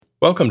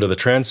Welcome to the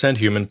Transcend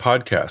Human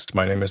podcast.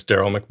 My name is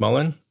Daryl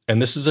McMullen,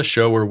 and this is a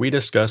show where we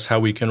discuss how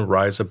we can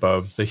rise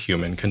above the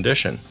human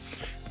condition.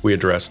 We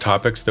address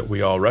topics that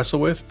we all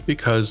wrestle with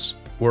because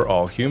we're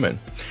all human.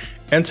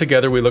 And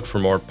together we look for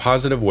more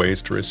positive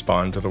ways to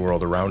respond to the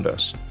world around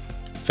us.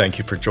 Thank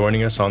you for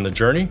joining us on the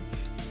journey.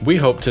 We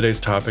hope today's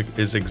topic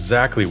is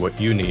exactly what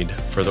you need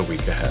for the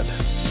week ahead.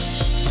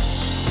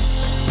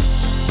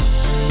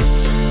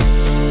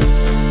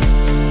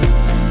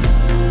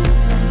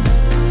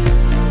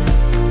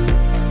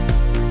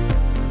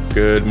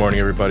 Good morning,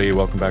 everybody.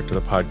 Welcome back to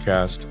the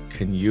podcast.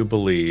 Can you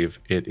believe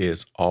it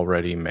is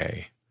already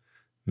May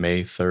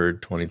 3rd,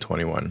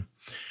 2021?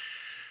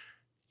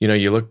 You know,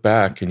 you look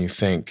back and you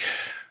think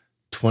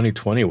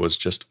 2020 was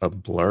just a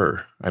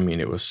blur. I mean,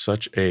 it was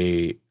such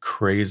a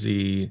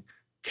crazy,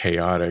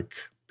 chaotic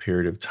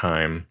period of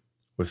time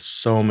with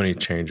so many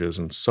changes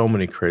and so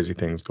many crazy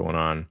things going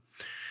on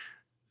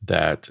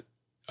that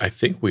I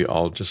think we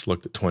all just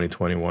looked at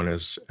 2021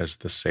 as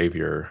the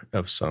savior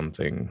of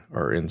something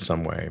or in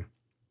some way.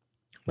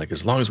 Like,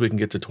 as long as we can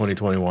get to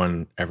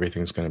 2021,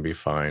 everything's going to be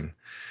fine.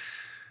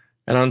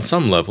 And on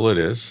some level, it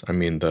is. I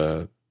mean,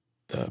 the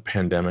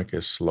pandemic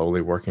is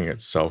slowly working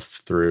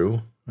itself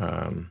through,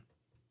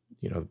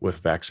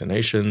 with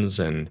vaccinations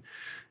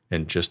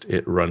and just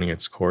it running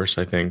its course.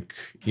 I think,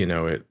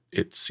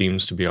 it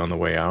seems to be on the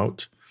way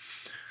out.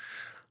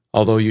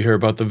 Although you hear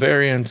about the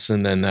variants,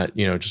 and then that,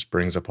 just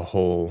brings up a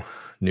whole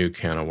new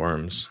can of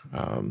worms.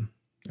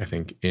 I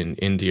think in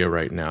India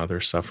right now, they're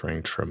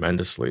suffering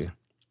tremendously.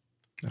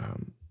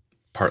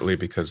 Partly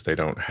because they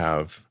don't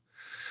have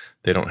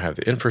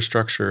the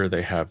infrastructure,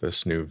 they have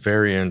this new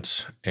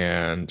variant,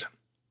 and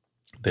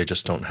they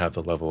just don't have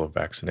the level of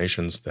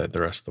vaccinations that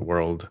the rest of the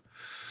world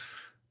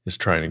is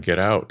trying to get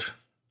out.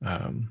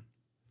 And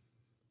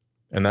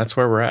that's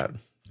where we're at,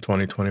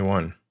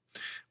 2021.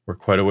 We're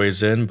quite a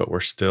ways in, but we're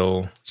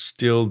still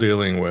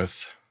dealing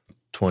with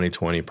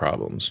 2020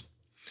 problems.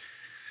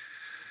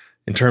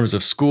 In terms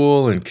of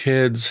school and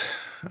kids,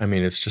 I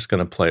mean, it's just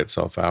going to play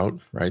itself out,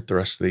 right? The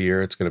rest of the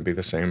year, it's going to be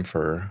the same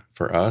for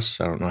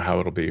us. I don't know how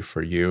it'll be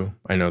for you.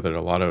 I know that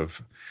a lot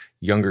of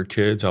younger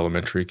kids,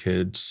 elementary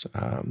kids,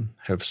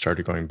 have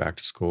started going back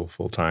to school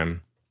full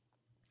time.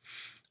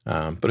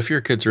 But if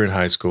your kids are in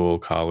high school,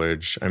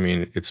 college, I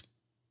mean, it's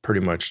pretty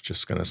much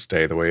just going to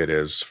stay the way it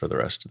is for the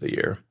rest of the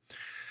year.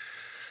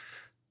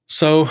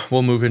 So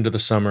we'll move into the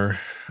summer,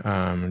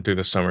 do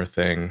the summer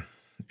thing,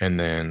 and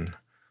then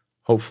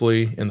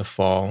hopefully in the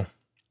fall,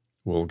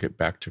 we'll get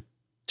back to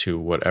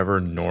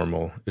whatever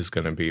normal is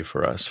going to be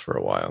for us for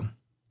a while.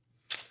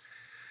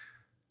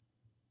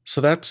 So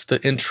that's the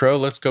intro.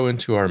 Let's go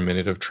into our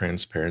minute of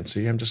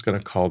transparency. I'm just going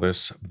to call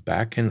this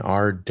Back in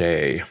Our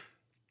Day.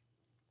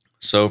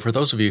 So for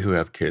those of you who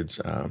have kids,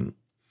 have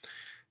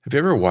you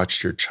ever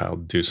watched your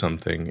child do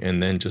something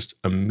and then just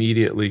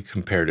immediately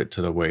compared it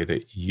to the way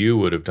that you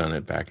would have done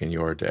it back in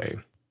your day?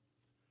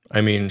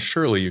 I mean,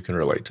 surely you can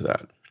relate to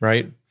that,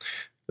 right?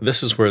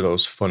 This is where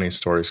those funny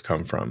stories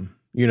come from.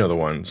 You know the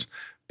ones.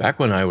 Back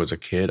when I was a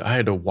kid, I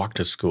had to walk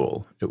to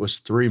school. It was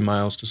 3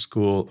 miles to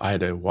school. I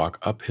had to walk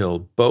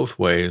uphill both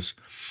ways,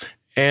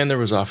 and there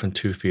was often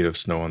 2 feet of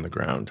snow on the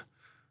ground.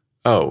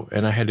 Oh,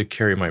 and I had to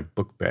carry my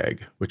book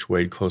bag, which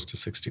weighed close to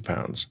 60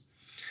 pounds.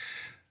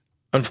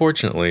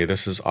 Unfortunately,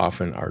 this is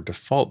often our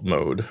default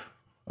mode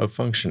of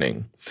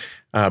functioning.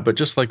 But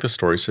just like the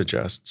story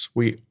suggests,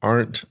 we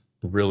aren't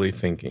really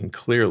thinking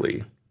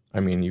clearly. I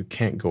mean, you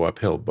can't go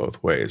uphill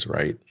both ways,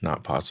 right?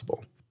 Not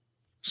possible.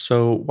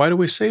 So why do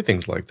we say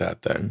things like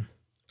that then?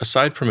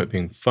 Aside from it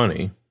being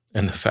funny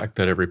and the fact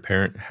that every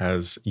parent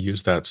has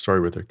used that story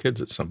with their kids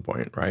at some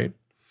point, right?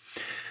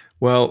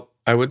 Well,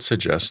 I would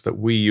suggest that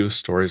we use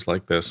stories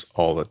like this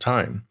all the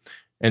time.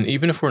 And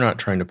even if we're not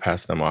trying to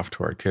pass them off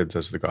to our kids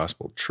as the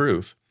gospel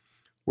truth,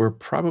 we're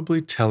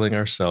probably telling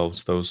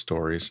ourselves those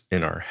stories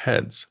in our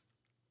heads.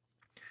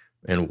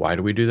 And why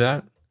do we do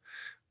that?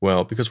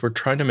 Well, because we're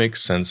trying to make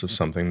sense of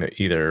something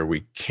that either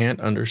we can't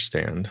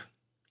understand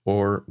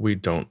or we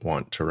don't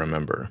want to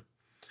remember.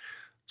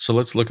 So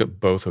let's look at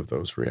both of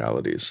those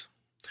realities.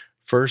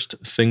 First,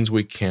 things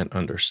we can't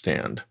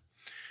understand.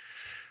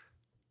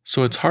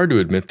 So it's hard to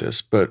admit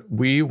this, but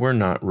we were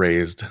not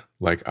raised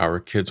like our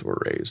kids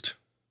were raised,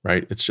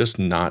 right? It's just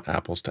not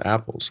apples to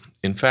apples.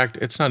 In fact,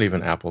 it's not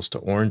even apples to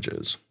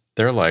oranges.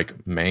 They're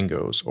like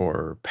mangoes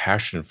or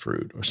passion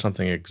fruit or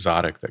something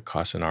exotic that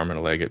costs an arm and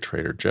a leg at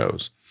Trader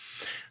Joe's.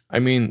 I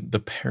mean, the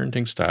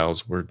parenting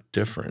styles were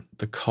different.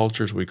 The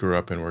cultures we grew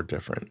up in were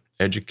different.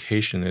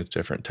 Education is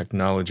different.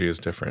 Technology is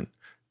different.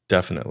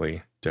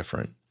 Definitely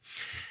different.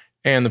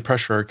 And the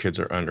pressure our kids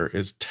are under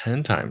is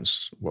 10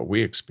 times what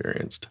we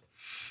experienced.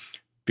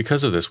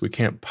 Because of this, we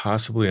can't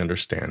possibly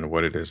understand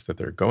what it is that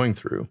they're going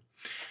through.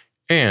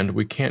 And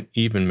we can't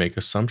even make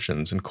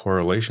assumptions and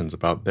correlations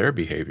about their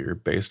behavior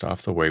based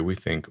off the way we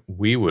think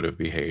we would have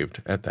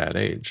behaved at that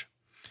age.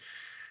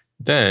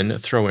 Then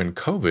throw in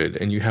COVID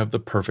and you have the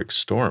perfect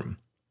storm.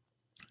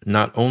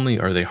 Not only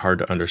are they hard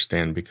to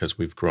understand because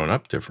we've grown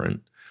up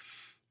different,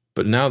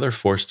 but now they're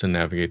forced to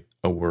navigate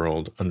a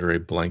world under a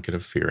blanket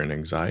of fear and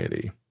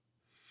anxiety.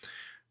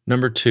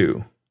 Number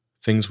 2,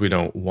 things we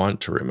don't want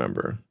to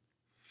remember.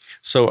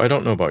 So I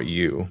don't know about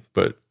you,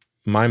 but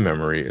my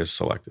memory is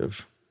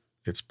selective.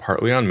 It's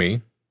partly on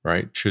me,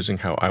 right? Choosing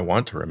how I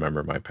want to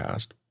remember my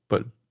past,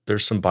 but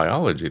there's some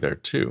biology there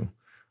too.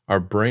 Our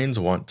brains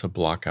want to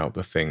block out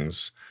the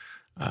things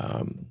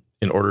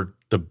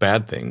the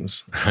bad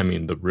things,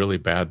 the really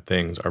bad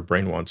things our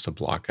brain wants to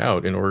block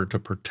out in order to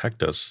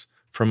protect us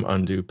from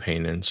undue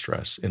pain and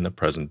stress in the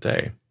present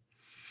day.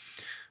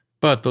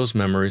 But those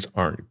memories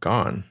aren't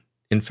gone.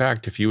 In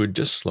fact, if you would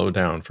just slow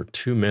down for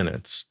 2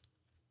 minutes,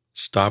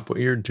 stop what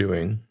you're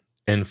doing,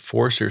 and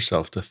force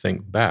yourself to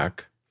think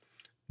back,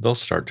 they'll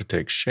start to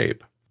take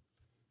shape.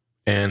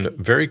 And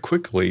very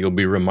quickly, you'll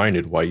be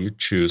reminded why you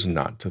choose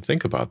not to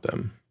think about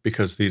them,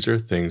 because these are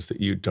things that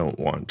you don't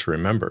want to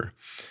remember.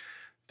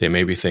 They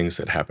may be things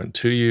that happened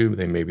to you,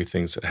 they may be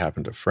things that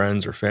happened to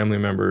friends or family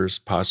members,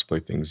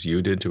 possibly things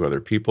you did to other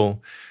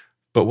people,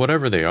 but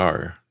whatever they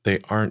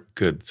aren't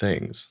good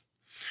things.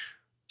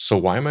 So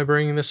why am I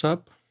bringing this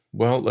up?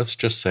 Well, let's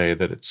just say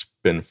that it's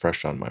been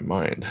fresh on my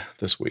mind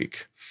this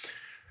week.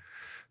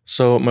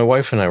 So my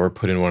wife and I were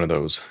put in one of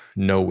those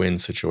no-win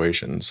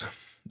situations.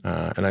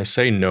 And I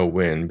say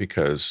no-win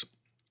because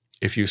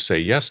if you say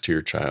yes to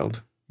your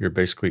child, you're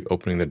basically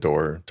opening the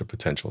door to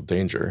potential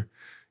danger.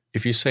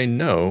 If you say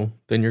no,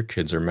 then your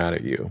kids are mad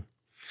at you,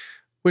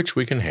 which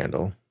we can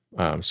handle.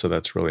 So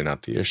that's really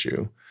not the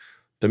issue.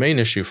 The main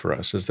issue for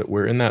us is that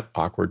we're in that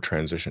awkward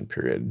transition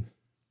period.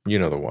 You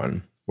know the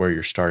one where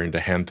you're starting to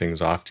hand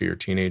things off to your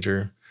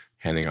teenager,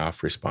 handing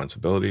off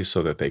responsibilities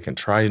so that they can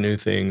try new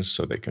things,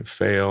 so they can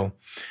fail,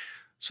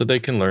 so they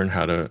can learn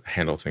how to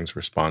handle things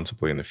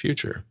responsibly in the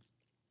future.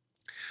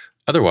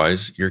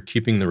 Otherwise, you're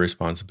keeping the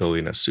responsibility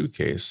in a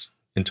suitcase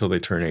until they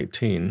turn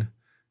 18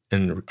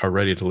 and are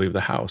ready to leave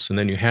the house. And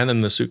then you hand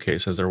them the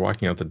suitcase as they're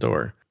walking out the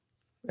door.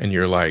 And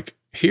you're like,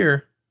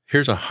 here's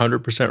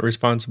 100%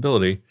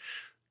 responsibility.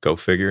 Go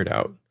figure it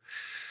out.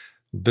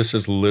 This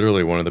is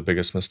literally one of the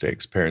biggest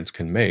mistakes parents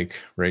can make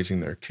raising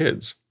their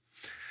kids.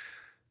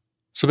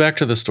 So back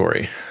to the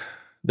story.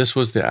 This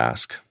was the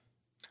ask.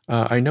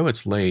 I know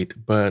it's late,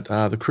 but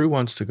the crew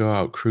wants to go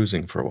out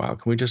cruising for a while.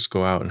 Can we just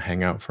go out and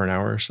hang out for an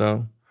hour or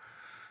so?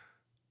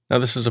 Now,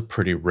 this is a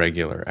pretty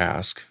regular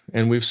ask,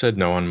 and we've said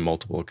no on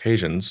multiple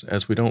occasions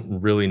as we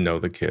don't really know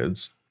the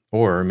kids,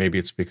 or maybe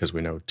it's because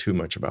we know too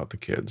much about the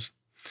kids.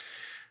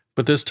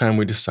 But this time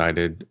we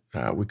decided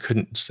we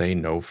couldn't say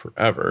no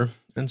forever,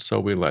 and so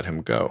we let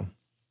him go.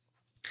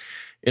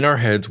 In our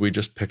heads, we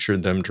just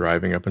pictured them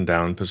driving up and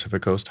down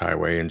Pacific Coast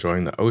Highway,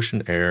 enjoying the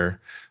ocean air,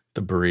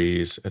 the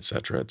breeze,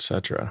 etc.,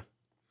 etc.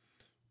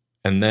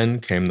 And then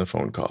came the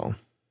phone call.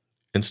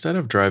 Instead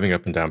of driving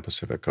up and down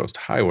Pacific Coast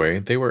Highway,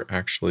 they were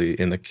actually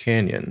in the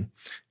canyon,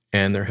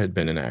 and there had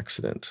been an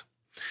accident.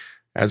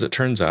 As it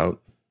turns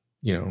out,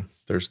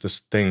 there's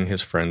this thing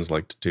his friends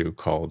like to do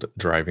called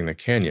driving the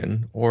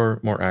canyon, or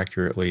more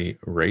accurately,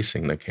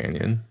 racing the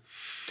canyon.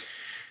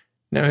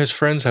 Now, his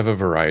friends have a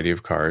variety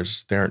of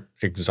cars. They aren't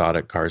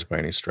exotic cars by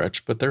any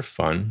stretch, but they're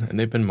fun, and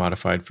they've been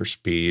modified for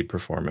speed,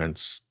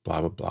 performance,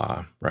 blah, blah,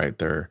 blah, right?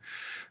 There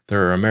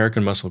are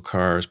American muscle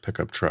cars,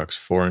 pickup trucks,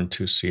 4- and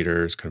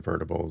 2-seaters,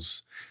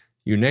 convertibles,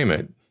 you name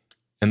it.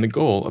 And the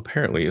goal,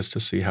 apparently, is to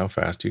see how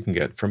fast you can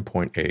get from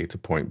point A to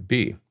point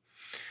B,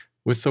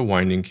 with the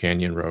winding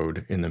canyon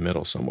road in the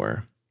middle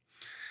somewhere.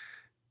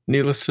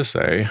 Needless to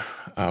say,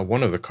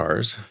 one of the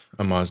cars,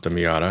 a Mazda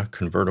Miata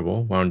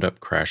convertible, wound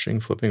up crashing,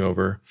 flipping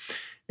over,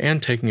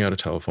 and taking out a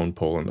telephone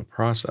pole in the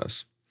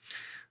process.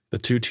 The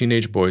 2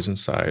 teenage boys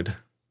inside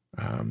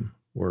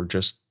were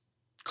just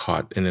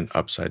caught in an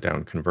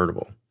upside-down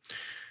convertible.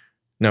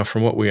 Now,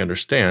 from what we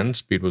understand,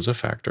 speed was a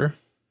factor.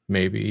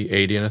 Maybe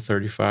 80 in a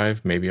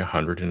 35, maybe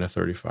 100 in a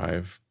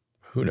 35,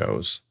 who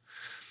knows?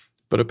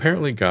 But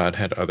apparently God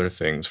had other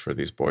things for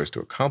these boys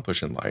to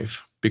accomplish in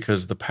life,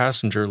 because the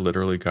passenger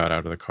literally got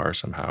out of the car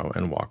somehow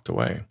and walked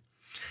away.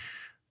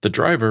 The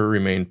driver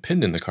remained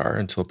pinned in the car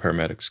until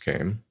paramedics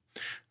came,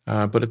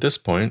 but at this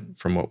point,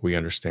 from what we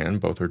understand,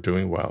 both are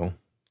doing well,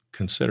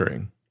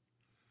 considering.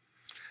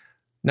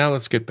 Now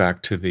let's get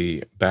back to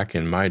the back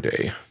in my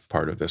day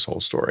part of this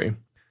whole story.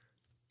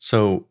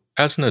 So,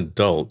 as an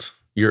adult,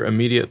 your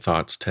immediate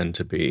thoughts tend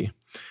to be,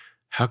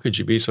 how could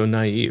you be so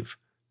naive?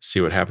 See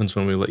what happens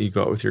when we let you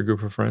go out with your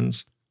group of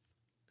friends?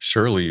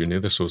 Surely you knew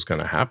this was going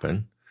to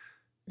happen.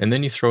 And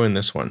then you throw in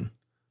this one.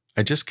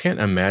 I just can't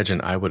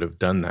imagine I would have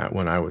done that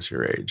when I was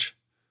your age.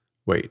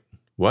 Wait,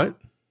 what?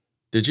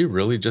 Did you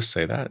really just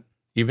say that?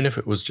 Even if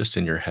it was just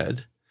in your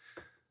head?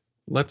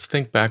 Let's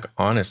think back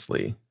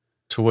honestly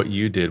to what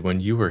you did when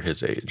you were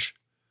his age.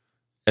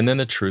 And then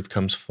the truth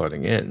comes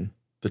flooding in.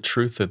 The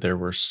truth that there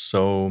were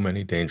so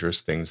many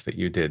dangerous things that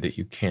you did that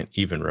you can't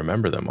even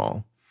remember them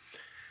all.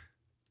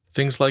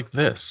 Things like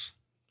this: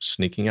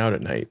 sneaking out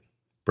at night,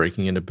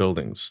 breaking into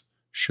buildings,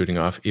 shooting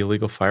off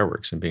illegal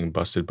fireworks and being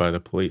busted by the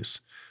police,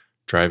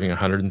 driving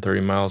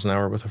 130 miles an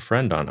hour with a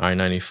friend on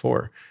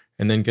I-94,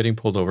 and then getting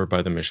pulled over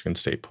by the Michigan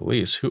State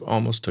Police, who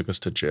almost took us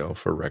to jail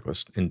for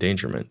reckless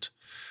endangerment.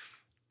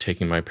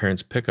 taking my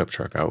parents' pickup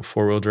truck out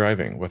four-wheel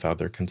driving without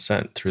their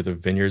consent through the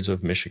vineyards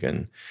of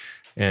Michigan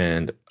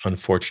and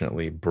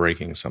unfortunately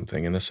breaking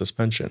something in the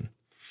suspension.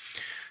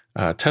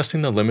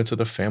 Testing the limits of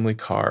the family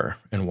car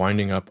and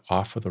winding up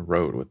off of the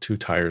road with two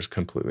tires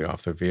completely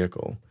off the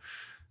vehicle.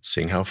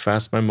 Seeing how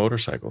fast my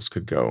motorcycles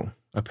could go.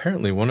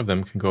 Apparently, one of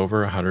them can go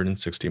over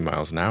 160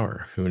 miles an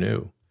hour. Who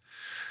knew?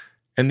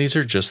 And these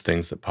are just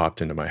things that popped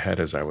into my head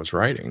as I was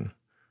writing.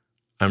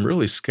 I'm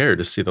really scared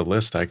to see the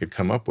list I could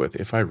come up with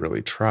if I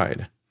really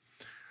tried.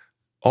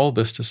 All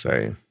this to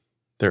say,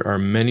 there are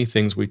many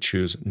things we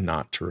choose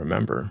not to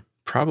remember,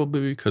 probably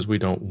because we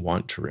don't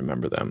want to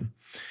remember them.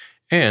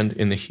 And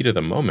in the heat of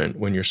the moment,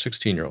 when your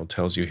 16-year-old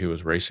tells you he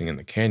was racing in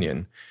the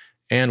canyon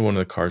and one of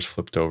the cars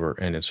flipped over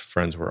and his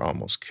friends were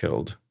almost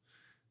killed,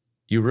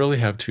 you really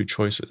have two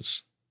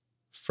choices.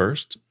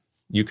 First,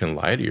 you can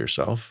lie to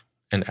yourself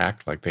and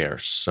act like they are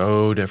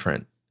so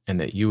different and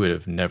that you would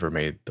have never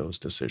made those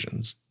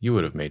decisions. You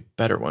would have made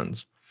better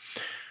ones.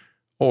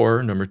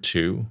 Or number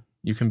two,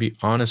 you can be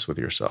honest with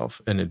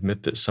yourself and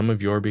admit that some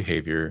of your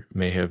behavior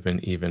may have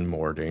been even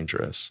more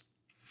dangerous.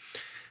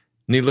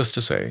 Needless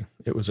to say,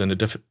 it was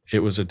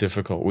a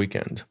difficult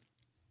weekend.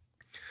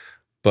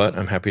 But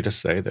I'm happy to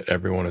say that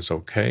everyone is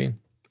okay,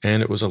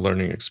 and it was a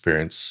learning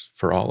experience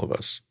for all of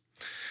us.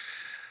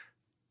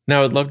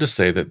 Now, I'd love to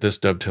say that this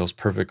dovetails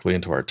perfectly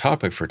into our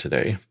topic for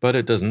today, but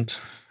it doesn't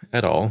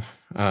at all.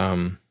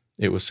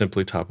 It was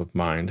simply top of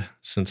mind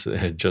since it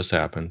had just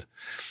happened,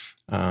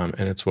 and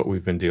it's what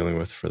we've been dealing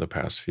with for the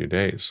past few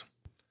days.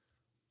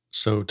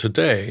 So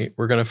today,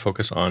 we're going to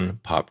focus on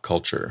pop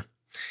culture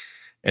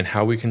and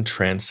how we can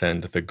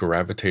transcend the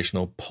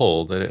gravitational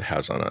pull that it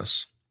has on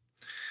us.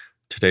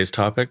 Today's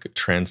topic,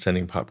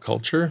 transcending pop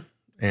culture,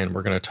 and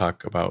we're going to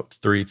talk about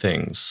three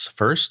things.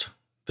 First,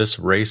 this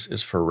race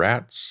is for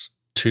rats.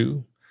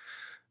 2,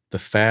 the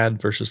fad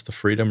versus the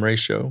freedom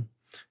ratio.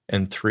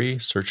 And 3,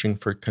 searching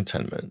for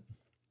contentment.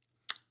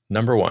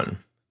 Number 1,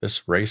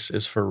 this race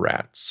is for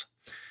rats.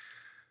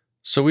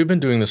 So we've been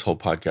doing this whole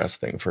podcast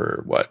thing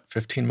for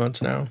 15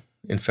 months now?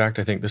 In fact,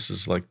 I think this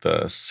is like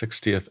the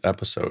 60th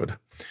episode.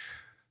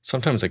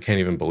 Sometimes I can't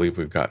even believe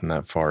we've gotten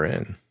that far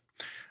in.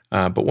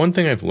 But one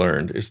thing I've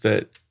learned is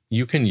that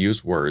you can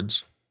use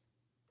words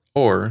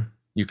or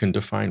you can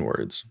define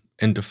words.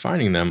 And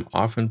defining them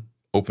often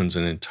opens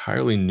an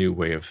entirely new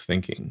way of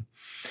thinking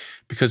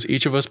because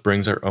each of us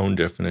brings our own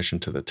definition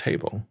to the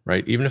table,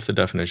 right? Even if the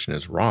definition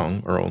is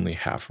wrong or only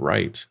half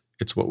right,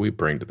 it's what we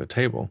bring to the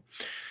table.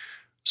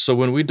 So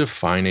when we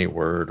define a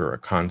word or a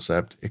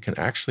concept, it can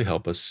actually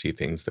help us see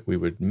things that we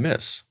would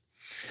miss.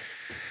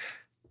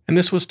 And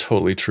this was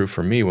totally true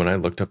for me when I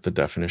looked up the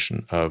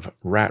definition of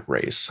rat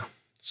race.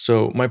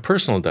 So my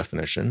personal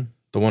definition,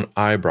 the one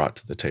I brought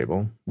to the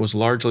table, was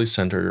largely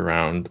centered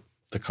around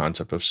the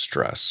concept of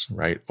stress,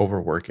 right?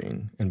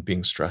 Overworking and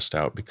being stressed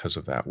out because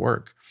of that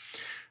work.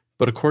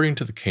 But according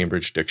to the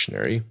Cambridge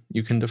Dictionary,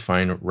 you can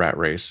define rat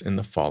race in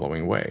the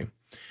following way: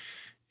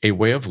 a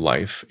way of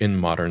life in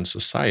modern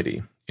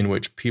society in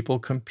which people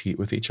compete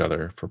with each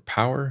other for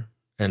power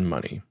and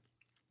money.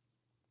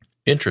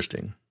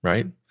 Interesting,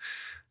 right?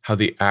 How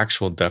the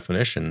actual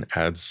definition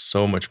adds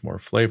so much more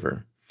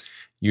flavor.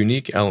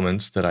 Unique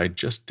elements that I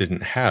just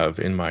didn't have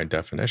in my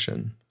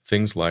definition.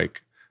 Things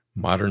like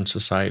modern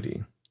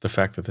society, the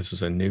fact that this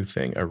is a new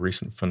thing, a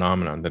recent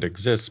phenomenon that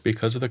exists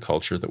because of the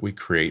culture that we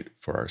create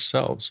for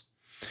ourselves.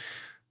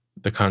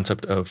 The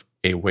concept of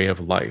a way of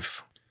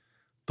life,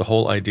 the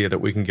whole idea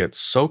that we can get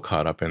so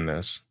caught up in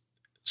this,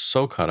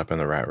 so caught up in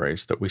the rat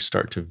race that we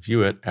start to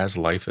view it as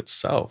life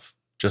itself,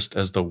 just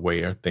as the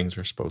way our things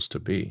are supposed to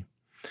be.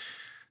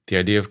 The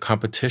idea of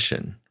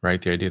competition,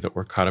 right? The idea that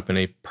we're caught up in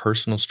a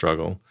personal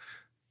struggle,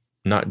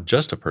 not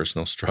just a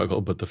personal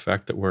struggle, but the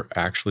fact that we're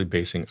actually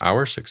basing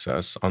our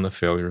success on the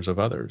failures of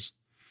others.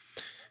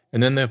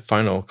 And then the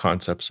final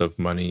concepts of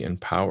money and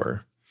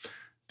power.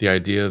 The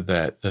idea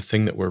that the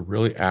thing that we're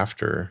really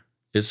after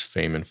is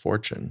fame and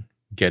fortune,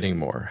 getting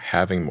more,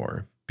 having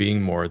more,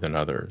 being more than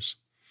others.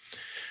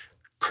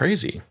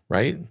 Crazy,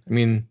 right? I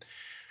mean,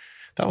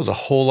 that was a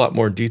whole lot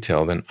more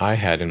detail than I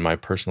had in my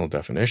personal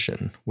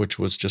definition, which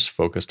was just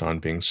focused on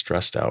being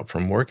stressed out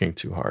from working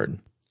too hard.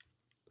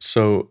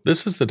 So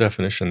this is the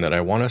definition that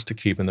I want us to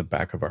keep in the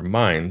back of our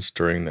minds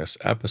during this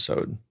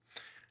episode.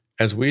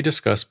 As we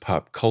discuss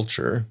pop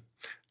culture,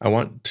 I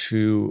want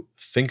to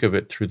think of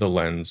it through the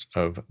lens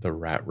of the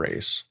rat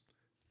race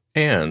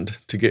and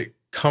to get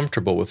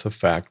comfortable with the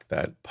fact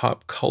that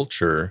pop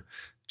culture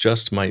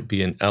just might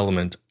be an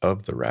element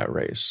of the rat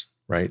race,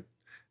 right?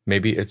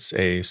 Maybe it's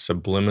a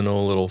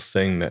subliminal little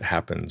thing that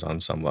happens on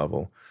some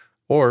level,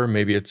 or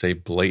maybe it's a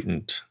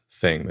blatant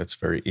thing that's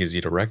very easy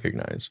to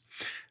recognize.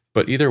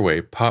 But either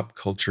way, pop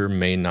culture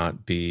may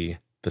not be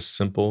the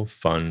simple,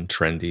 fun,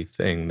 trendy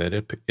thing that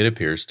it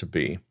appears to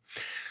be.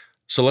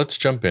 So let's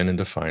jump in and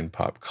define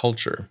pop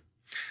culture.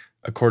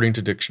 According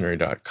to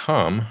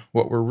dictionary.com,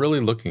 what we're really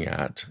looking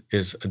at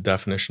is a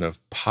definition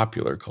of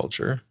popular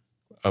culture,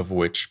 of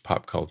which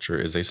pop culture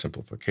is a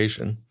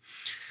simplification.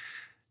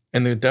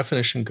 And the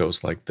definition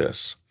goes like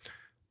this: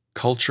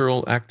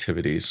 cultural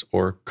activities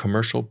or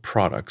commercial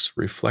products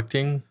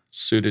reflecting,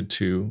 suited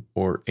to,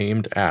 or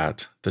aimed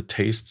at the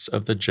tastes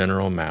of the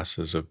general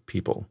masses of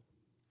people.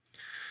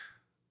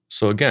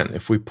 So, again,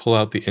 if we pull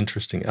out the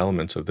interesting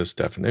elements of this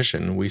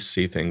definition, we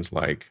see things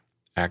like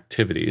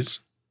activities,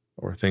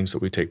 or things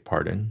that we take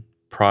part in,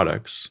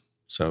 products,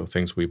 so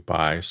things we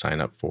buy, sign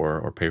up for,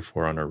 or pay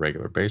for on a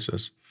regular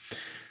basis,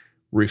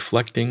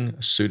 reflecting,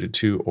 suited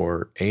to,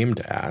 or aimed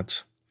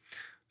at.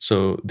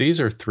 So, these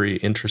are three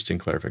interesting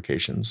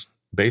clarifications.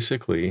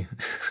 Basically,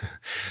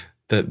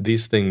 that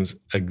these things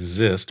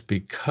exist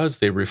because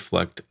they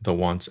reflect the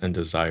wants and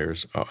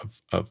desires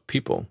of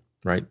people,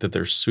 right? That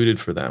they're suited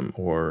for them,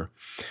 or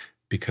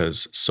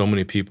because so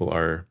many people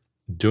are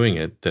doing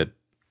it that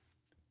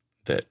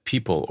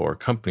people or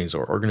companies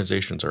or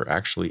organizations are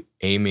actually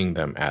aiming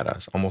them at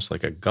us, almost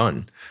like a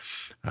gun,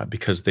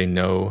 because they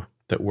know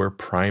that we're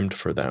primed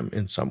for them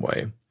in some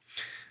way.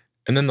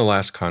 And then the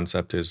last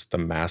concept is the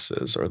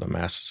masses, or the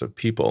masses of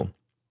people.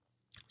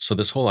 So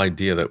this whole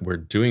idea that we're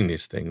doing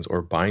these things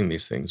or buying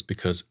these things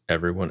because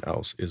everyone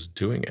else is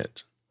doing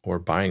it or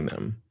buying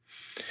them.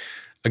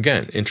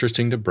 Again,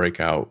 interesting to break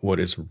out what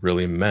is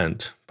really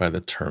meant by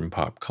the term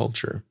pop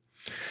culture.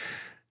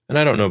 And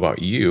I don't know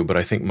about you, but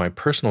I think my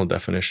personal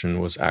definition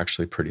was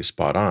actually pretty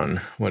spot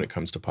on when it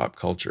comes to pop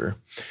culture.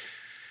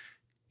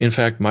 In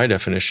fact, my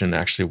definition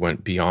actually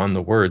went beyond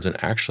the words,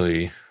 and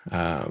actually,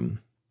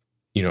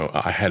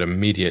 I had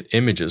immediate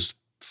images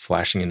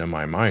flashing into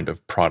my mind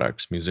of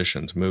products,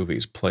 musicians,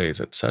 movies,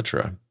 plays,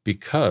 etc.,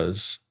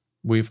 because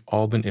we've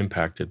all been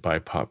impacted by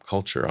pop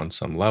culture on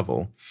some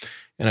level,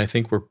 and I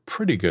think we're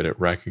pretty good at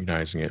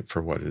recognizing it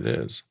for what it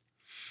is.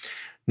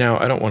 Now,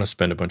 I don't want to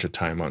spend a bunch of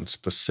time on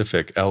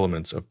specific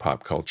elements of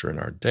pop culture in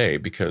our day,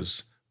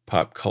 because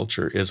pop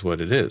culture is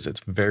what it is.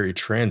 It's very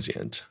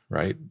transient,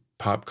 right?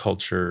 Pop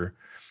culture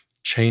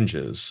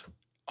changes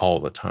all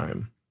the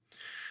time.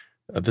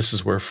 This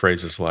is where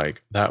phrases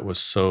like, "that was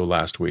so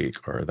last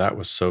week," or "that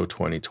was so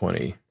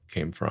 2020"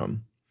 came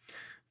from.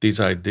 These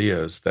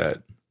ideas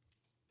that,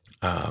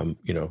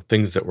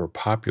 things that were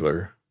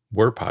popular,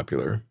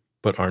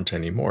 but aren't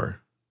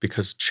anymore,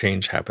 because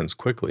change happens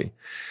quickly.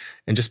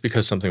 And just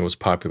because something was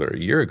popular a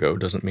year ago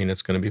doesn't mean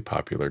it's going to be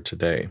popular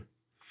today.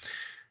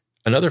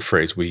 Another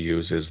phrase we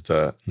use is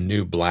the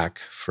new black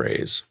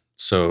phrase.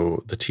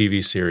 So the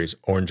TV series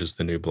Orange is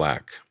the New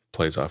Black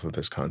plays off of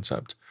this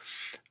concept.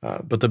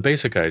 But the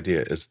basic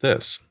idea is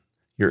this: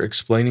 you're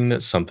explaining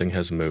that something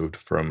has moved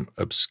from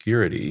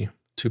obscurity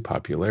to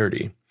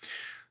popularity.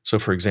 So,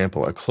 for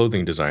example, a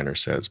clothing designer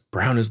says,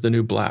 "brown is the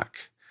new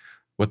black."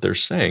 What they're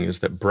saying is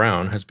that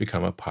brown has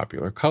become a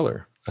popular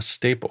color, a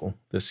staple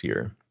this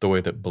year, the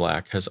way that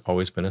black has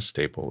always been a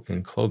staple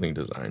in clothing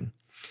design.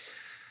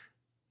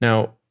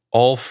 Now,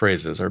 all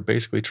phrases are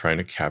basically trying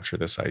to capture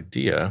this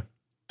idea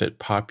that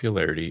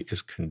popularity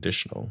is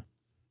conditional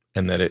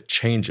and that it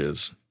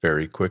changes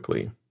very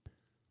quickly.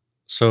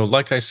 So,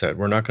 like I said,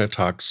 we're not going to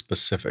talk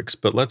specifics,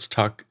 but let's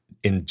talk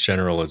in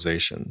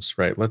generalizations,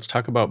 right? Let's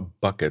talk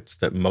about buckets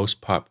that most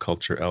pop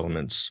culture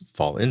elements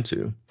fall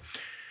into.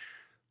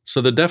 So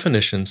the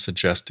definition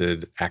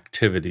suggested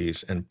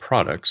activities and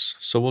products,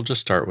 so we'll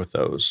just start with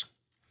those.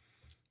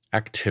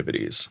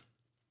 Activities.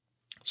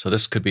 So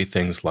this could be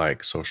things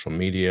like social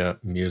media,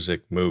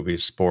 music,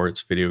 movies,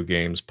 sports, video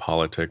games,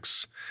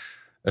 politics,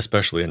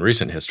 especially in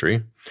recent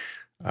history,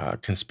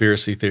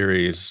 conspiracy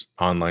theories,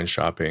 online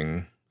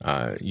shopping,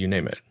 you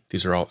name it.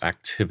 These are all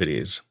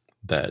activities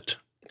that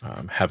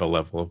have a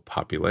level of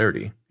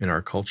popularity in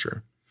our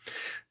culture.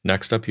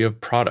 Next up, you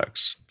have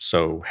products.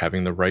 So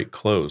having the right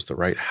clothes, the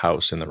right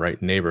house in the right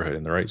neighborhood,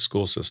 in the right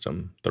school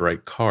system, the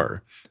right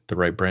car, the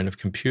right brand of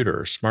computer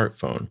or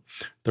smartphone,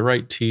 the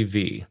right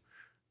TV.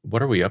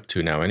 What are we up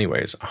to now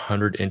anyways?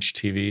 100-inch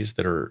TVs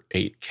that are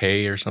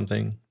 8K or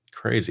something?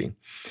 Crazy.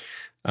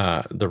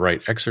 The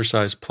right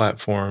exercise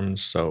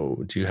platforms.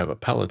 So do you have a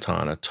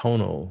Peloton, a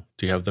Tonal?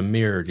 Do you have the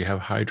Mirror? Do you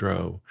have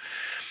Hydro?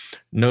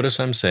 Notice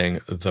I'm saying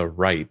the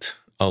right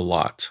a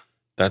lot.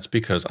 That's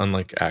because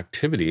unlike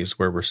activities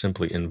where we're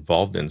simply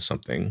involved in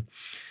something,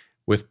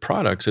 with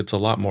products, it's a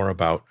lot more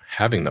about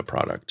having the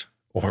product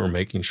or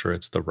making sure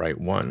it's the right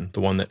one, the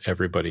one that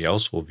everybody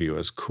else will view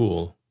as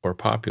cool or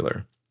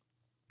popular.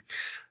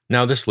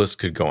 Now, this list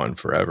could go on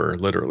forever,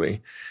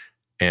 literally,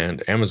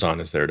 and Amazon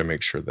is there to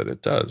make sure that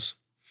it does.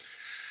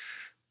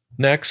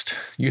 Next,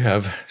 you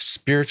have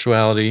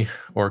spirituality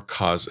or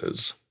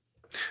causes.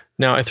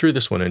 Now, I threw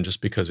this one in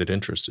just because it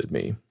interested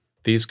me.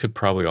 These could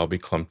probably all be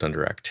clumped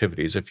under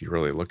activities if you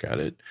really look at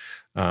it,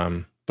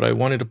 but I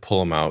wanted to pull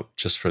them out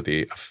just for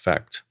the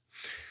effect.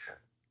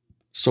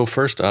 So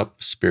first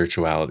up,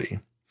 spirituality.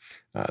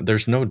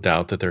 There's no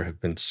doubt that there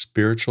have been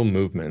spiritual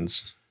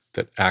movements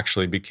that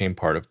actually became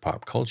part of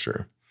pop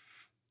culture.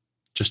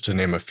 Just to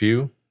name a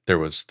few, there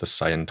was the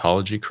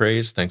Scientology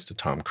craze, thanks to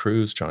Tom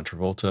Cruise, John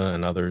Travolta,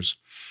 and others.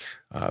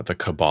 The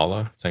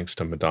Kabbalah, thanks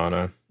to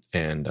Madonna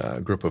and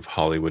a group of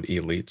Hollywood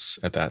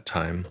elites at that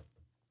time.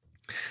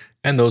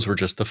 And those were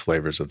just the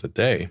flavors of the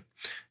day.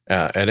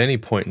 At any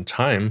point in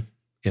time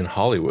in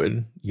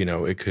Hollywood,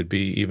 it could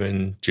be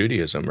even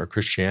Judaism or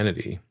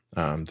Christianity.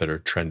 that are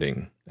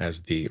trending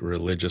as the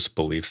religious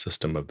belief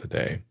system of the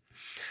day.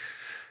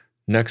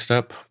 Next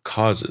up,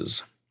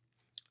 causes.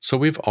 So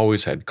we've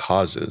always had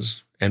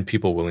causes and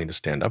people willing to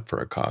stand up for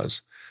a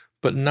cause,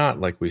 but not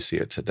like we see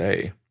it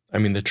today. I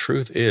mean, the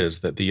truth is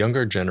that the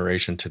younger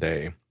generation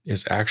today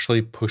is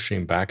actually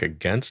pushing back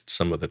against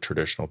some of the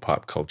traditional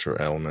pop culture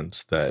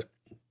elements that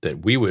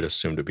we would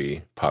assume to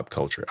be pop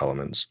culture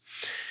elements.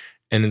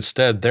 And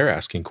instead, they're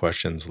asking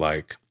questions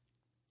like,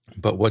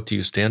 but what do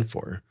you stand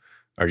for?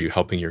 Are you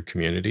helping your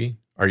community?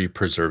 Are you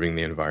preserving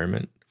the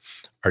environment?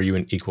 Are you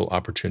an equal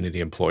opportunity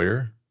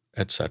employer?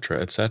 Etc.,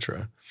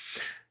 etc.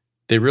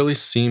 They really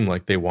seem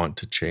like they want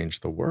to change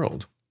the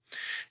world.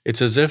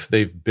 It's as if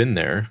they've been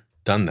there,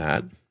 done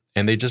that,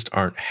 and they just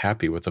aren't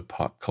happy with the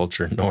pop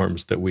culture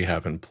norms that we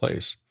have in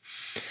place.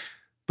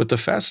 But the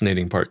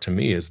fascinating part to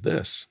me is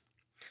this.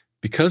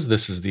 Because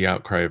this is the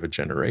outcry of a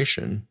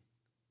generation,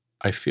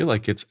 I feel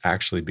like it's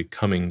actually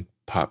becoming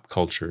pop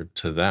culture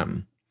to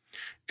them.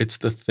 It's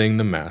the thing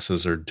the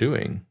masses are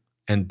doing.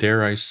 And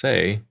dare I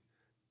say,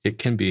 it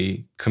can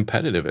be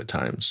competitive at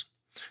times.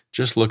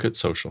 Just look at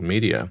social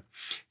media.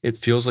 It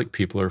feels like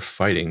people are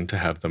fighting to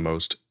have the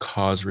most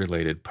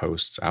cause-related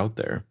posts out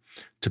there,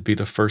 to be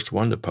the first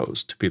one to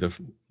post, to be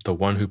the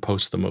one who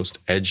posts the most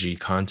edgy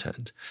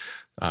content,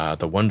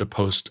 the one to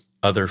post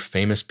other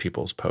famous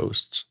people's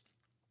posts,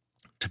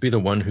 to be the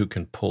one who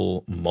can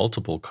pull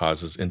multiple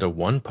causes into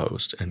one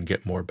post and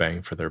get more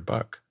bang for their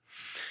buck.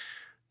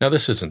 Now,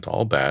 this isn't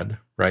all bad,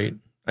 right?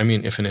 I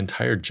mean, if an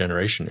entire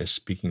generation is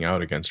speaking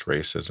out against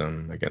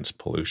racism, against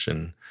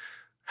pollution,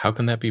 how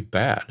can that be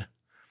bad?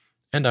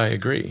 And I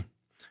agree.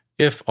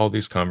 If all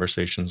these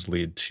conversations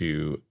lead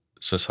to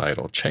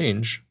societal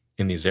change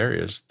in these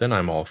areas, then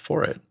I'm all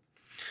for it.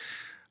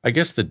 I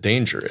guess the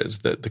danger is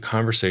that the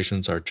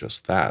conversations are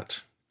just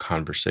that,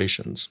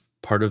 conversations,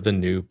 part of the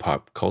new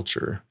pop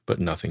culture, but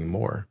nothing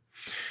more.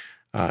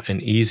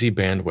 An easy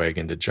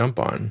bandwagon to jump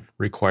on,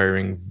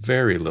 requiring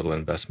very little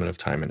investment of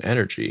time and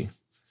energy.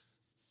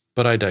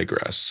 But I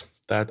digress.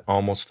 That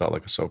almost felt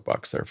like a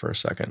soapbox there for a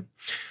second.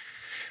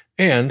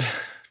 And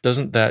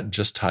doesn't that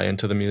just tie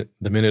into the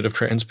minute of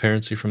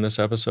transparency from this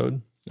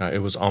episode?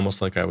 It was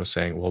almost like I was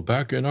saying, well,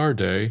 back in our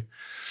day,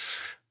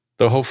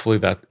 though hopefully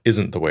that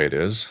isn't the way it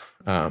is.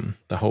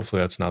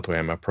 Hopefully that's not the way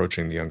I'm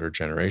approaching the younger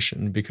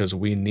generation, because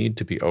we need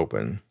to be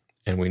open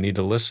and we need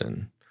to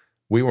listen.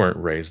 We weren't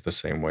raised the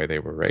same way they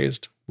were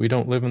raised. We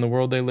don't live in the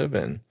world they live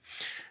in.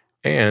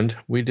 And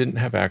we didn't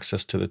have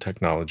access to the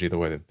technology the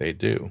way that they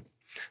do.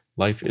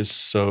 Life is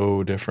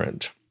so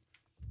different.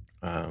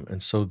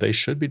 And so they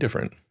should be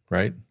different,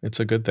 right? It's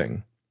a good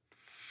thing.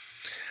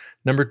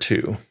 Number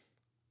 2,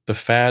 the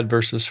fad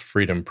versus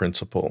freedom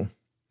principle.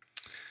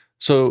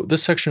 So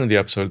this section of the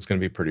episode is going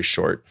to be pretty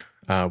short.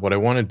 What I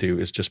want to do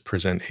is just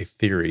present a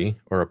theory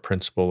or a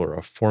principle or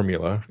a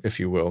formula, if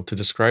you will, to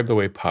describe the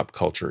way pop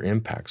culture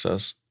impacts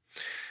us.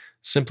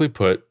 Simply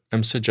put,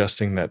 I'm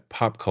suggesting that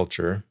pop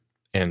culture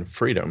and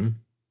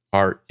freedom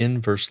are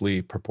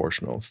inversely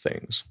proportional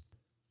things.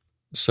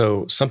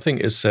 So something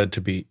is said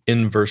to be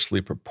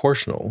inversely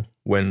proportional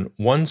when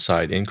one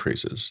side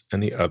increases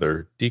and the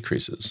other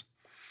decreases.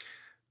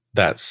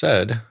 That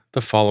said,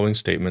 the following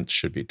statements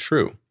should be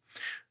true.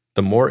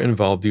 The more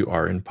involved you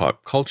are in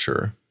pop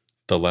culture,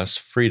 the less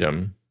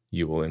freedom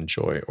you will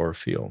enjoy or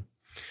feel.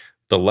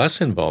 The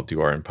less involved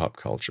you are in pop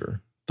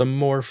culture, the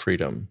more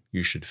freedom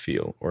you should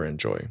feel or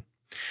enjoy.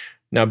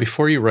 Now,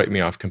 before you write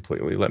me off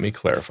completely, let me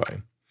clarify.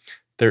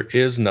 There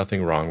is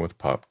nothing wrong with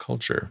pop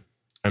culture.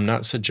 I'm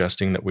not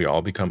suggesting that we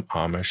all become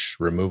Amish,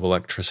 remove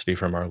electricity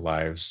from our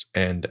lives,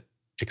 and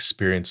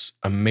experience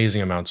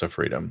amazing amounts of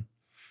freedom,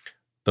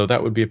 though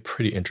that would be a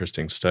pretty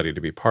interesting study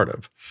to be part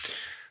of.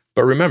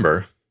 But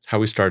remember how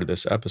we started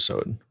this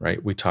episode,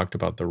 right? We talked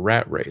about the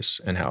rat race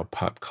and how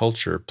pop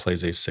culture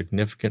plays a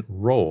significant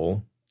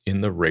role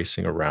in the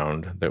racing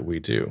around that we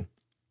do.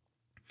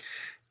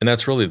 And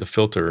that's really the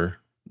filter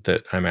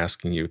that I'm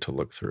asking you to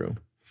look through.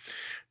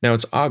 Now,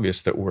 it's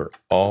obvious that we're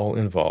all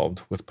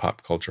involved with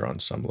pop culture on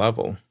some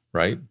level,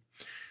 right?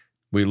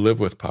 We live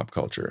with pop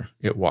culture.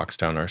 It walks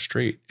down our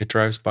street. It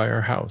drives by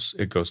our house.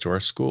 It goes to our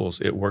schools.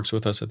 It works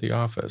with us at the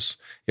office.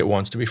 It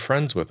wants to be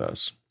friends with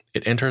us.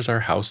 It enters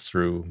our house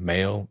through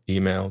mail,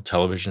 email,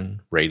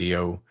 television,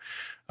 radio.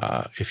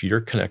 If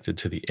you're connected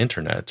to the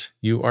internet,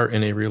 you are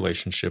in a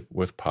relationship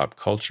with pop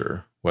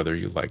culture, whether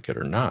you like it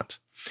or not.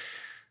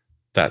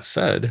 That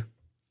said,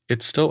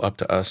 it's still up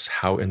to us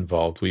how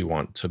involved we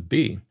want to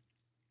be.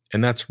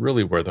 And that's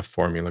really where the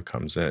formula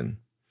comes in.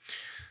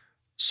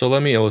 So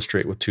let me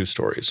illustrate with 2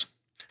 stories.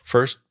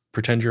 First,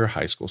 pretend you're a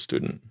high school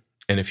student.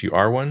 And if you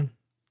are one,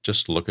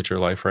 just look at your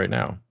life right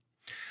now.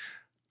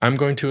 I'm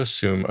going to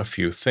assume a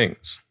few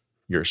things.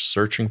 You're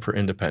searching for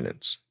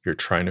independence. You're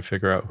trying to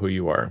figure out who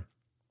you are.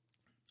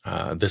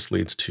 This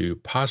leads to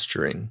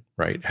posturing,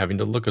 right? Having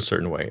to look a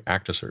certain way,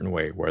 act a certain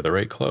way, wear the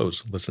right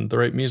clothes, listen to the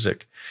right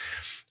music,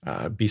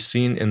 be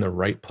seen in the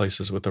right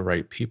places with the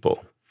right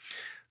people.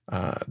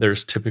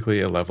 There's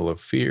typically a level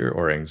of fear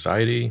or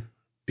anxiety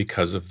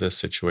because of this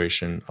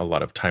situation. A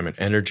lot of time and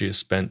energy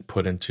is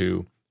put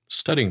into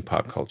studying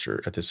pop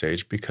culture at this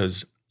age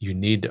because you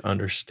need to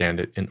understand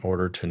it in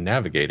order to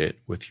navigate it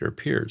with your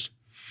peers.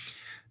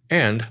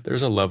 And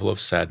there's a level of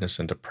sadness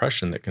and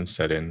depression that can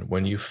set in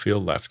when you feel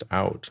left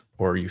out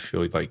or you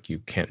feel like you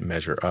can't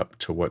measure up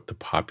to what the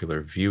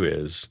popular view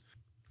is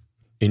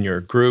in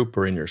your group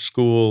or in your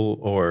school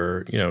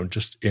or,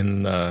 just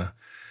in the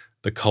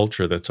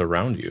culture that's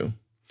around you.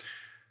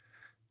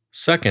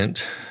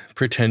 Second,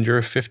 pretend you're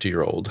a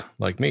 50-year-old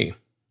like me.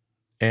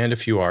 And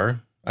if you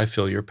are, I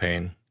feel your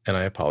pain and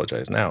I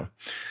apologize now.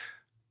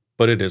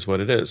 But it is what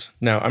it is.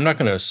 Now, I'm not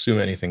going to assume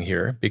anything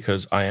here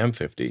because I am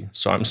 50.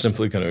 So I'm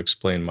simply going to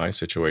explain my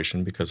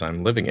situation because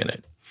I'm living in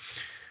it.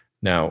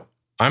 Now,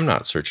 I'm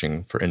not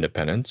searching for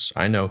independence.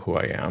 I know who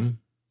I am.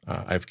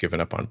 I've given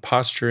up on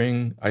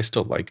posturing. I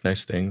still like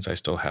nice things. I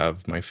still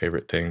have my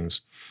favorite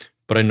things,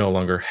 but I no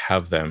longer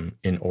have them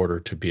in order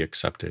to be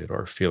accepted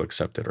or feel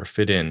accepted or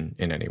fit in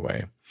any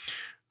way.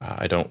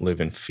 I don't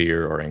live in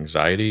fear or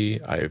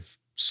anxiety. I've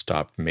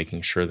stopped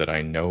making sure that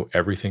I know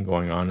everything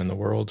going on in the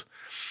world.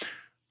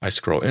 I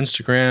scroll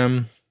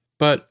Instagram,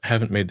 but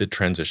haven't made the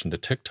transition to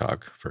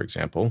TikTok, for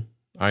example.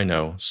 I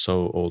know,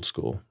 so old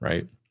school,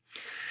 right?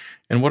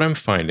 And what I'm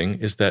finding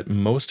is that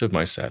most of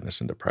my sadness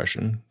and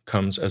depression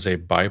comes as a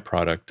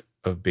byproduct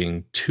of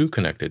being too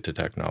connected to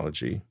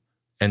technology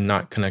and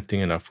not connecting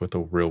enough with the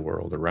real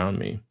world around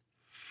me.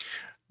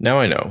 Now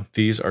I know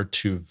these are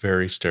two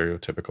very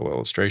stereotypical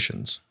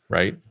illustrations,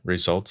 right?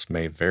 Results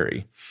may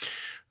vary.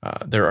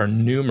 There are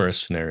numerous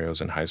scenarios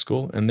in high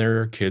school, and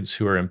there are kids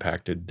who are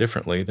impacted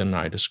differently than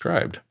I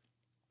described.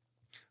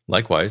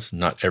 Likewise,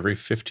 not every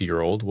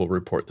 50-year-old will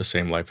report the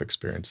same life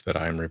experience that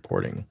I am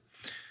reporting.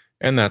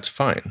 And that's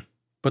fine,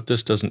 but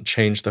this doesn't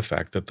change the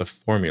fact that the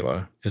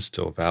formula is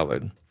still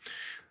valid.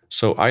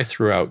 So I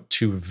threw out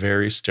two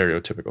very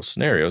stereotypical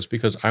scenarios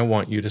because I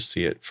want you to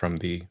see it from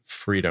the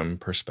freedom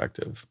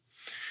perspective.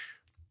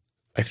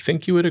 I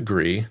think you would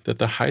agree that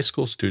the high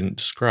school student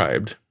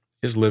described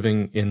is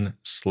living in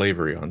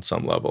slavery on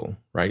some level,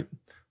 right?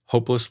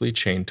 Hopelessly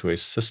chained to a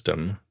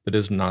system that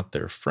is not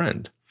their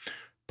friend.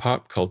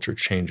 Pop culture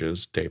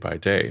changes day by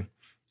day,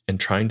 and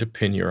trying to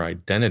pin your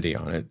identity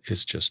on it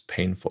is just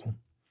painful.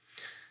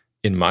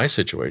 In my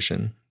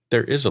situation,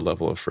 there is a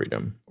level of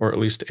freedom, or at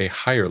least a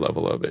higher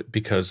level of it,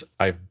 because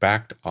I've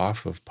backed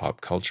off of pop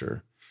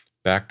culture,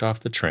 backed off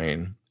the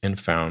train, and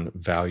found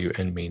value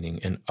and meaning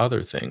in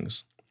other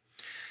things.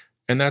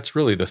 And that's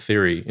really the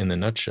theory in the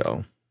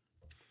nutshell.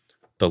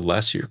 The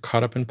less you're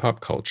caught up in pop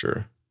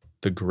culture,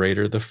 the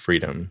greater the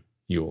freedom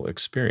you will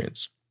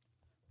experience.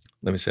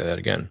 Let me say that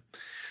again.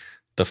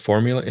 The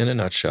formula in a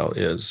nutshell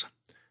is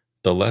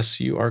the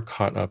less you are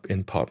caught up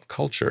in pop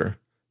culture,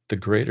 the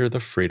greater the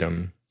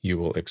freedom you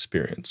will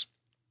experience.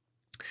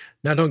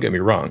 Now, don't get me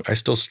wrong. I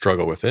still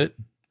struggle with it,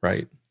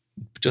 right?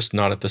 Just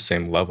not at the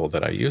same level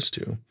that I used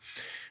to.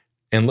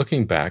 And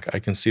looking back, I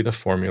can see the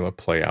formula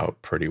play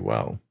out pretty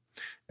well.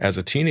 As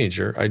a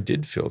teenager, I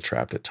did feel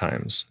trapped at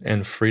times,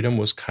 and freedom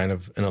was kind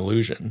of an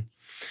illusion.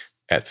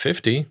 At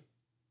 50,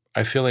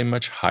 I feel a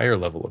much higher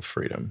level of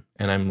freedom,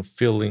 and I'm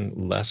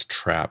feeling less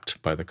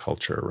trapped by the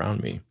culture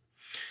around me.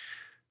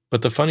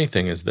 But the funny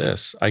thing is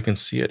this, I can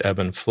see it ebb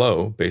and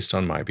flow based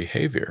on my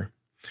behavior.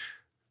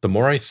 The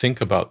more I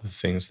think about the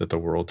things that the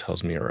world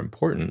tells me are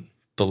important,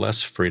 the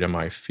less freedom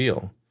I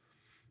feel.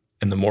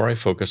 And the more I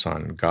focus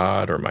on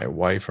God or my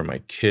wife or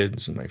my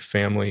kids and my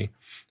family,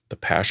 the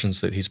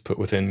passions that He's put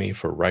within me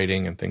for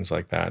writing and things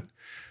like that,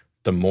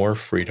 the more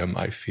freedom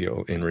I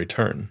feel in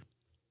return.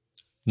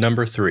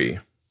 Number 3,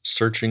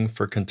 searching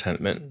for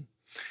contentment.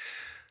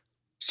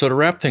 So to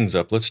wrap things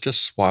up, let's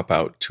just swap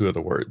out two of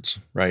the words,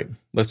 right?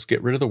 Let's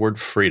get rid of the word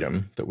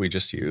freedom that we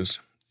just used,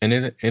 and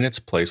in its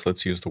place,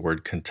 let's use the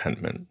word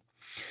contentment.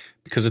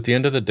 Because at the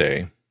end of the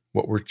day,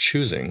 what we're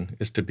choosing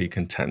is to be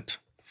content.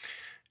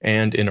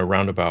 And in a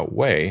roundabout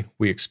way,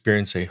 we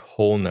experience a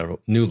whole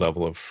new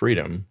level of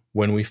freedom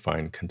when we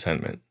find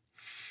contentment.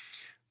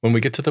 When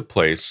we get to the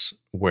place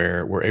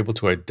where we're able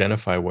to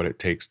identify what it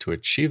takes to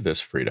achieve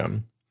this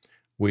freedom,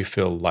 we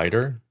feel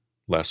lighter,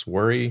 less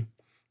worry,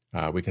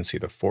 we can see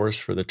the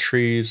forest for the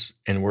trees,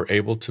 and we're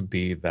able to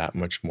be that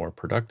much more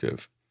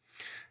productive.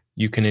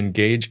 You can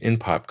engage in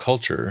pop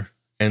culture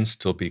and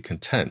still be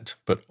content,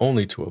 but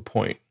only to a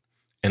point,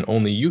 and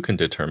only you can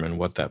determine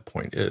what that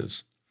point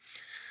is.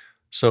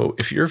 So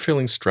if you're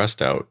feeling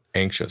stressed out,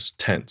 anxious,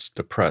 tense,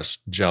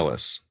 depressed,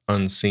 jealous,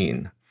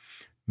 unseen,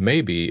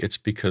 maybe it's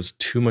because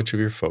too much of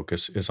your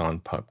focus is on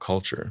pop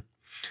culture.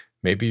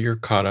 Maybe you're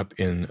caught up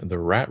in the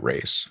rat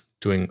race,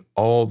 doing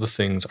all the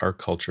things our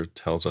culture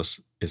tells us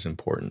is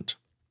important.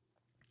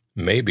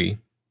 Maybe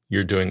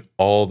you're doing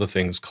all the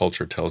things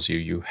culture tells you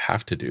you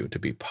have to do to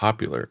be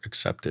popular,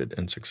 accepted,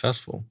 and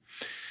successful.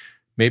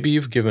 Maybe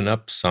you've given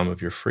up some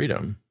of your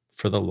freedom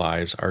for the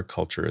lies our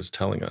culture is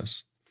telling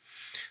us.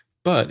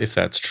 But if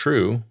that's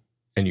true,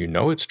 and you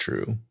know it's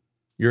true,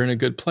 you're in a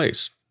good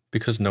place,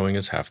 because knowing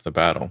is half the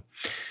battle.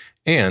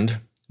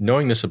 And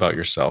knowing this about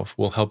yourself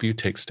will help you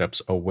take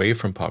steps away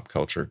from pop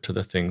culture to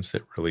the things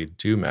that really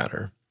do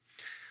matter.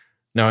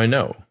 Now, I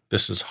know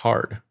this is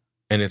hard,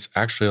 and it's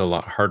actually a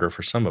lot harder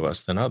for some of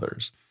us than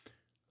others.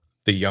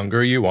 The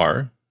younger you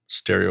are,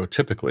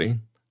 stereotypically,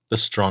 the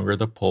stronger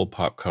the pull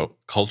pop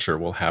culture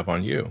will have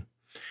on you.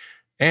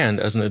 And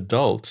as an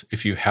adult,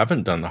 if you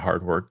haven't done the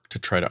hard work to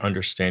try to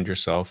understand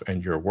yourself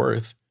and your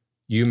worth,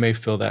 you may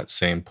feel that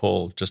same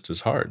pull just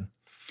as hard.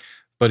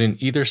 But in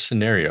either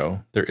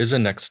scenario, there is a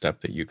next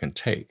step that you can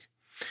take.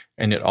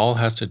 And it all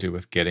has to do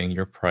with getting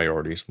your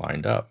priorities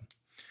lined up.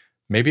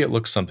 Maybe it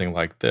looks something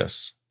like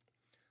this.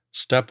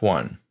 Step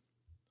 1,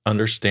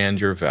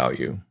 understand your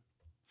value.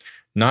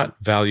 Not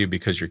value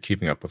because you're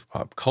keeping up with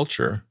pop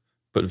culture,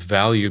 but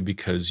value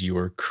because you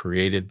were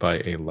created by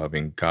a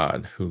loving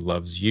God who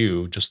loves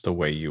you just the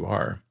way you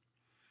are.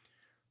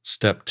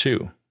 Step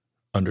 2,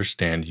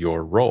 understand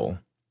your role.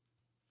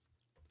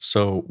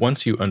 So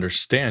once you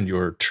understand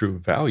your true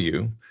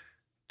value,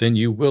 then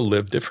you will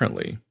live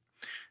differently.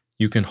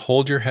 You can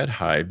hold your head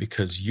high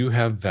because you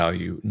have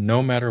value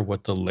no matter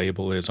what the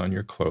label is on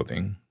your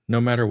clothing,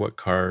 no matter what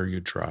car you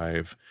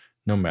drive,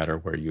 no matter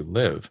where you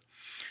live.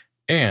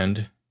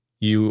 And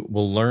you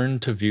will learn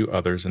to view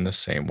others in the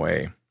same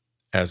way,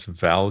 as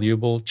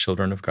valuable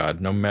children of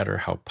God, no matter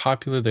how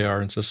popular they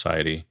are in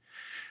society,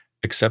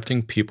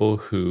 accepting people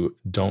who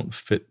don't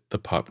fit the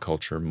pop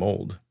culture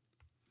mold.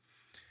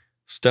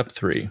 Step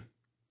 3,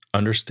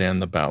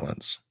 understand the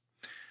balance.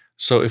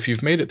 So if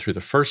you've made it through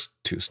the first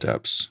 2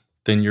 steps,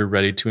 then you're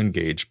ready to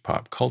engage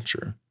pop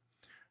culture.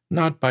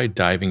 Not by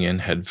diving in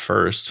head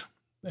first,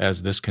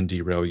 as this can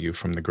derail you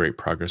from the great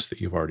progress that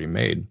you've already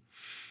made.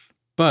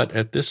 But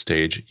at this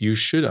stage, you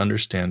should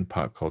understand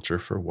pop culture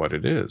for what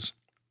it is.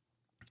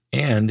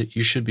 And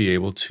you should be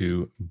able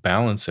to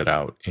balance it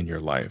out in your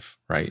life,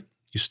 right?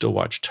 You still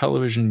watch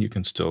television, you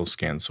can still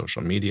scan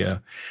social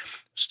media,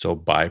 still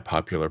buy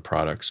popular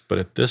products. But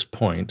at this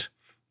point,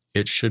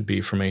 it should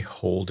be from a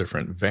whole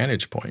different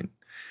vantage point.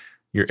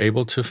 You're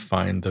able to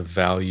find the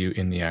value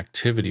in the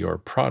activity or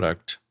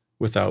product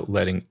without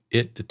letting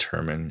it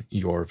determine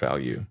your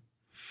value.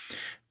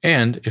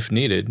 And if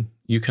needed,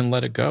 you can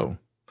let it go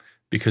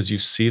because you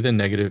see the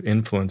negative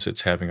influence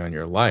it's having on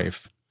your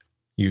life.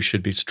 You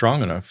should be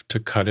strong enough to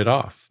cut it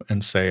off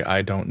and say,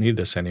 I don't need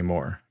this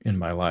anymore in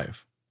my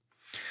life.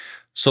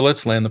 So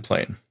let's land the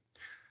plane.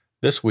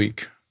 This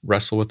week,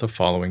 wrestle with the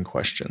following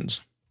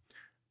questions.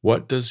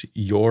 What does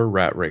your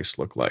rat race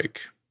look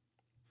like?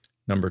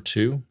 Number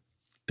 2,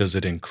 does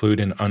it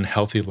include an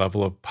unhealthy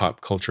level of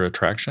pop culture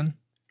attraction?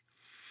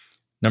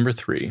 Number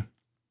 3,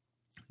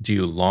 do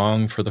you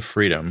long for the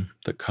freedom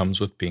that comes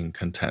with being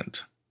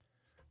content?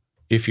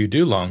 If you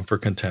do long for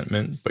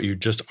contentment, but you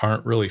just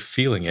aren't really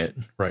feeling it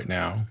right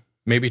now,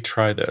 maybe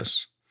try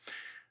this.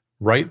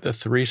 Write the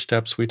 3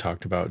 steps we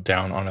talked about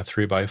down on a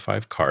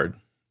 3x5 card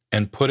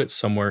and put it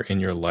somewhere in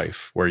your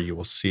life where you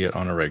will see it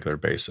on a regular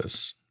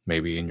basis.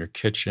 Maybe in your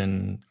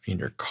kitchen, in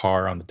your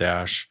car, on the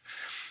dash,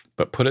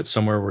 but put it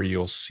somewhere where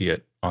you'll see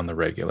it on the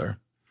regular.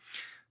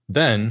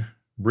 Then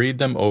read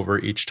them over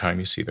each time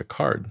you see the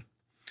card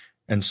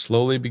and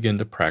slowly begin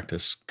to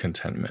practice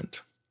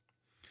contentment.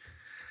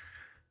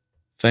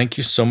 Thank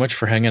you so much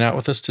for hanging out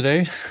with us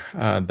today.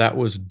 That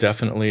was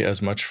definitely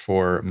as much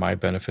for my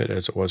benefit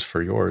as it was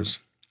for yours.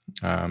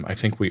 I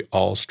think we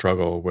all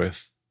struggle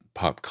with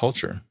pop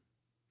culture,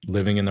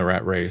 living in the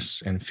rat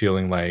race and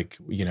feeling like,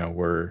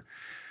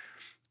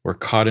 we're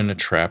caught in a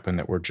trap and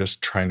that we're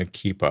just trying to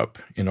keep up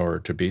in order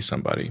to be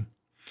somebody.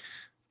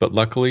 But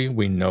luckily,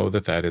 we know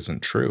that that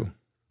isn't true.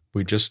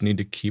 We just need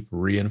to keep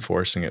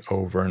reinforcing it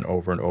over and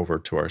over and over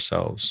to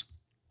ourselves.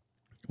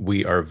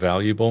 We are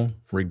valuable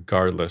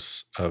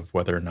regardless of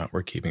whether or not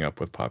we're keeping up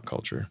with pop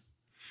culture.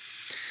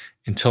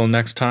 Until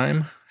next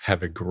time,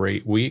 have a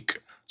great week,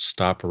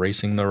 stop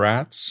racing the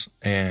rats,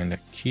 and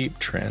keep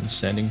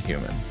transcending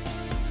human.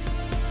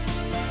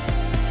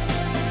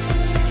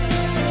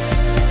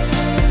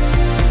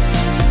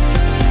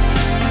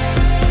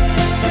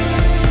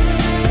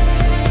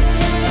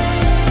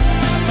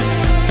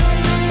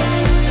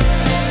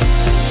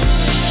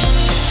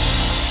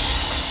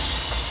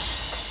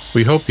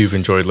 We hope you've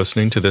enjoyed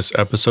listening to this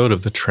episode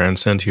of the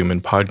Transcend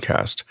Human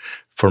podcast.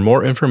 For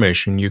more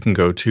information, you can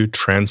go to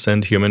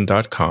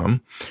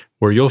transcendhuman.com,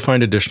 where you'll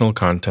find additional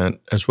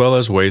content as well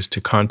as ways to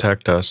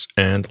contact us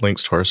and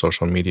links to our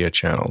social media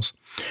channels.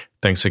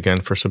 Thanks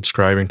again for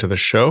subscribing to the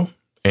show,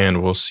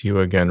 and we'll see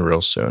you again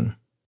real soon.